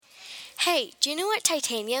Hey, do you know what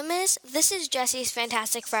titanium is? This is Jesse's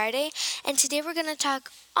Fantastic Friday, and today we're going to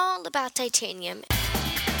talk all about titanium.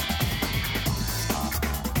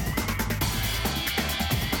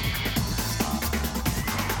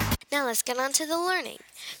 Now let's get on to the learning.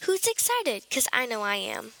 Who's excited? Because I know I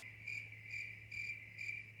am.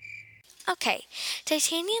 Okay,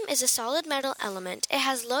 titanium is a solid metal element. It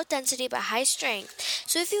has low density but high strength.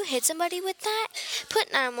 So if you hit somebody with that,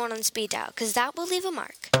 put 911 on speed dial, because that will leave a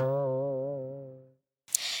mark.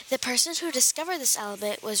 The person who discovered this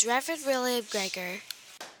element was Reverend William Geiger.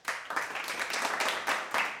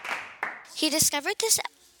 He discovered this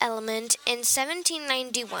element in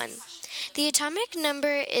 1791. The atomic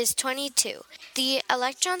number is 22. The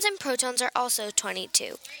electrons and protons are also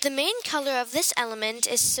 22. The main color of this element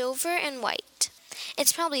is silver and white.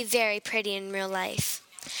 It's probably very pretty in real life.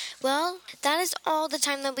 Well, that is all the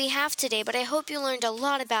time that we have today, but I hope you learned a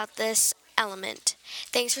lot about this element.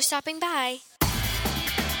 Thanks for stopping by.